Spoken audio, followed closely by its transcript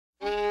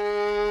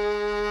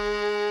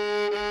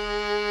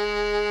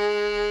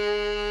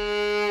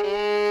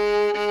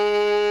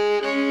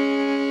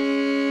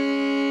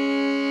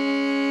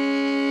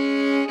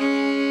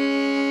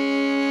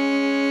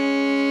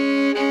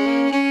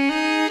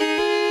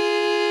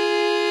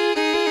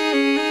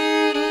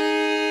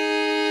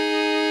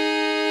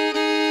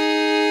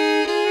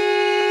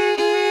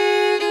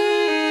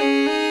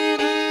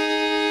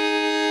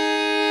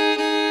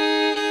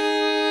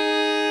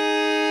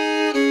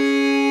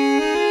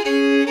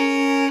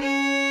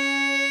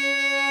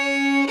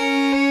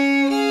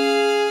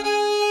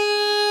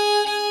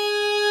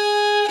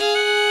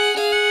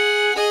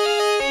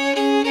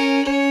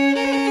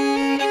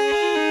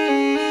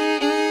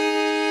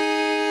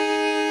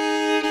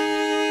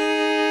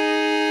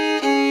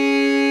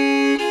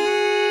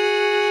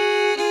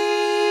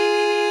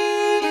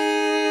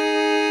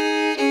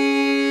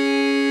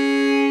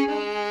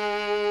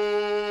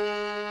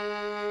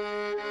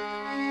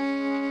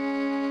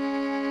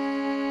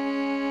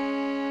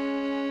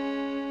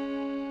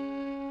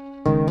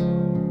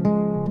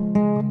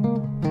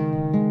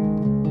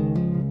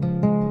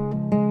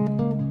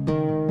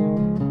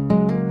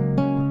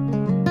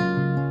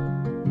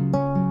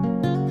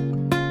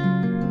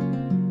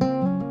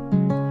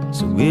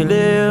So we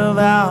live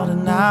out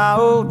in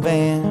our old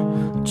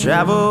van,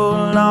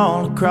 travel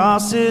all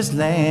across this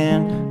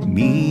land,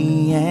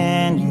 me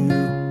and you.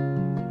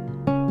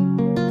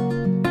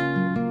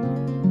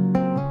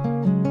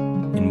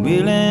 And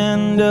we'll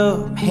end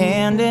up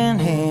hand in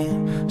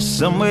hand,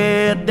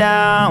 somewhere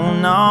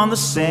down on the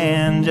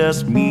sand,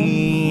 just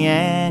me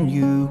and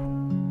you.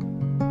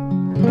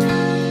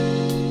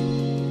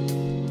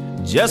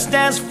 Just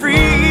as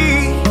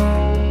free,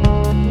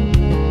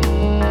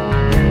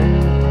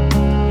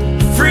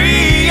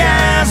 free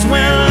as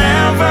we'll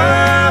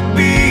ever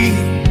be.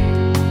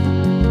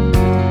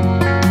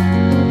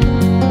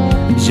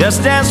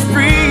 Just as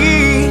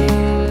free,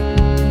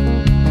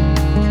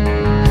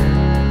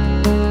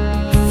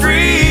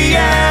 free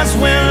as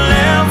we'll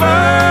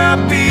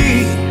ever be.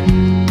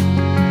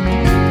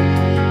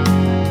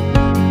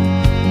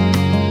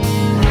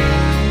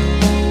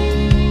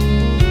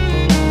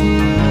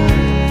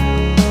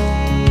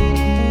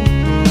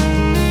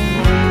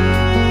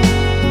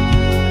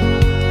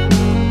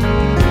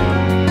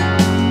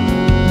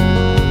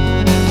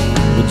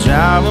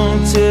 Drive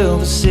until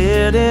the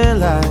city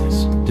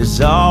lights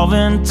dissolve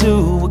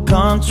into a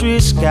country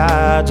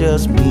sky,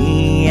 just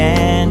me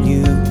and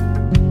you.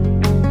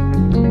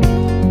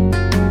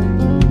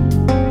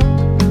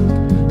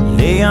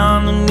 Lay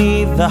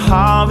underneath the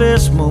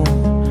harvest moon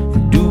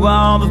and do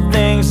all the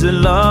things that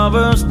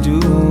lovers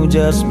do,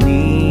 just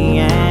me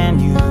and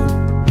you.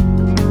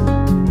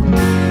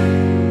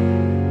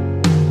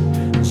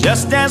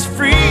 Just as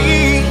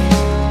free,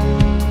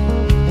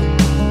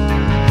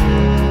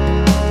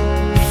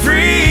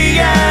 free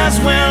as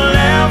we'll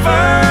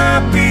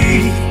ever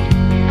be.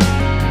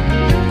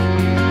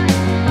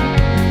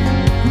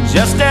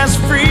 Just as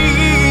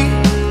free,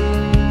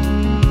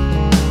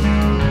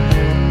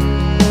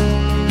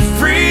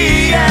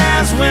 free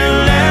as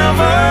we'll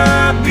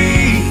ever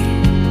be,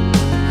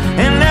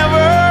 and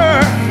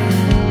ever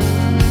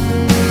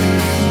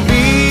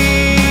be.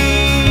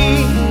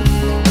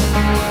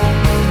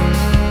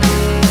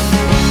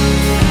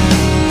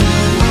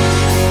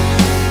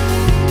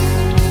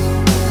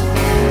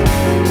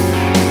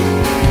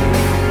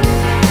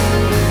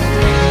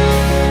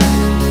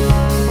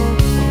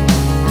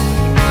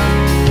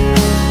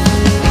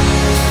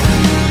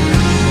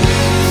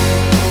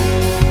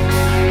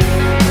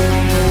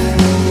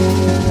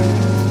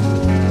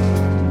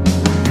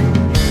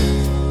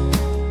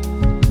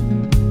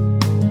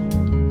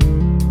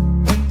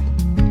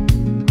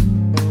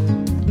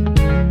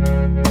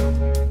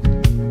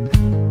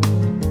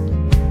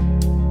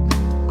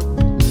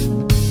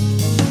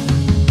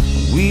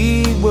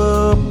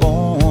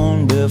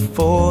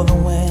 For the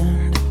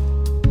wind,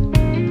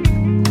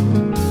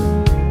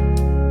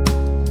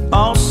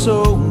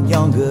 also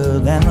younger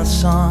than the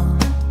sun,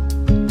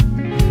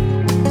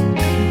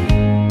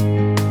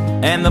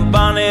 and the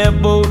bonnie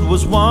boat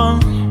was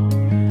one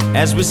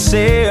as we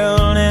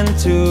sailed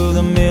into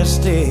the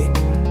mystic.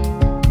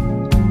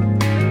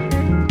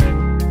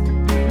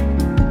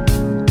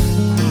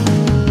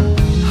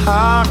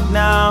 Hark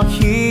now,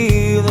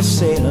 hear the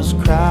sailors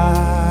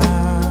cry.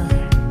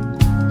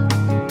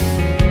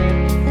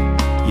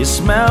 You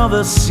smell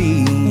the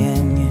sea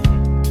and you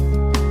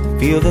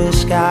feel the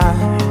sky.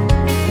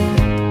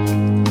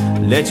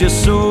 Let your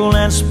soul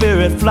and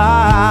spirit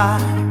fly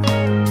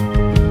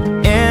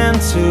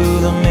into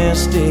the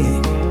mystic.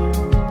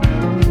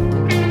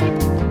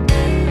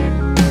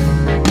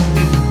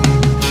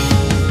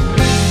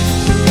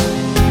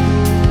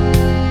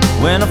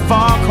 When a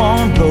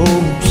foghorn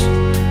blows,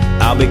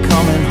 I'll be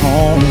coming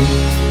home.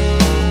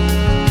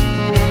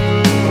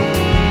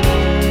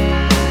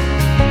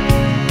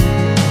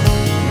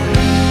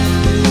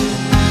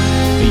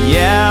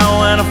 Yeah,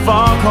 when a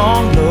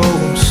foghorn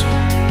blows,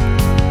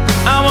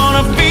 I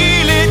wanna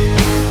feel it.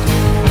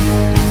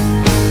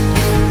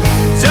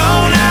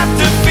 Don't have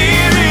to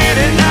fear it,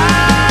 and I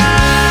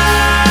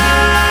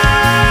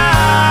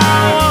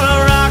wanna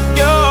rock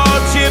your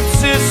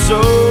gypsy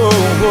soul,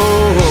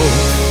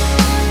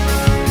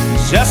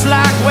 just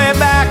like way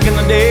back in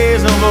the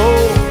days of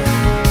old.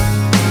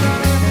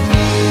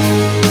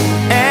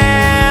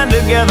 And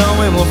together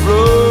we will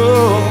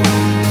flow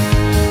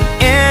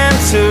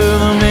into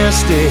the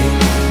mystic.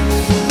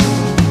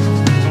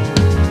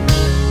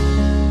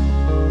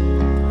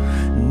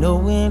 No,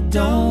 we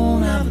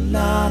don't have a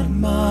lot of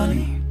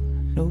money.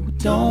 No, we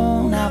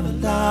don't have a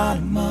lot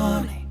of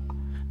money.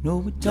 No,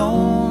 we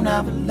don't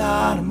have a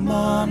lot of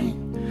money.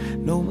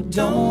 No, we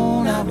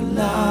don't have a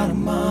lot of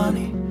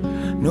money.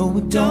 No,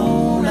 we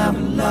don't have a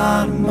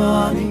lot of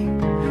money.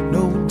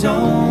 No, we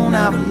don't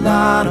have a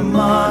lot of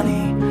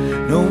money.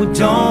 No, we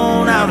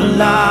don't have a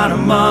lot of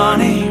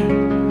money.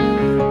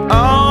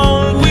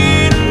 All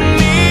we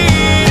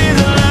need is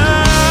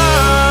love.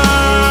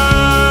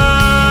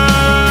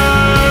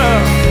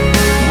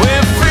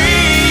 We're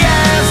free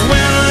as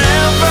we'll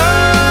ever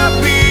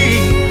be.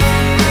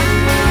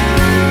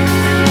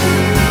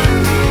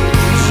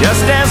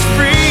 Just as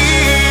free.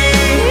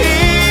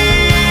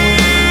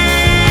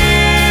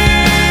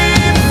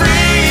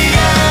 Free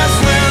as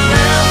we'll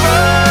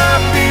ever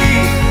be.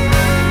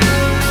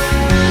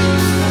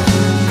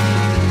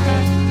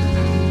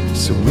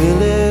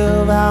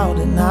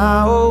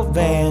 my old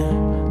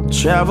van,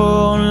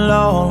 travel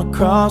all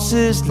across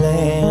this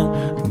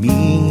land,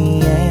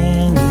 me and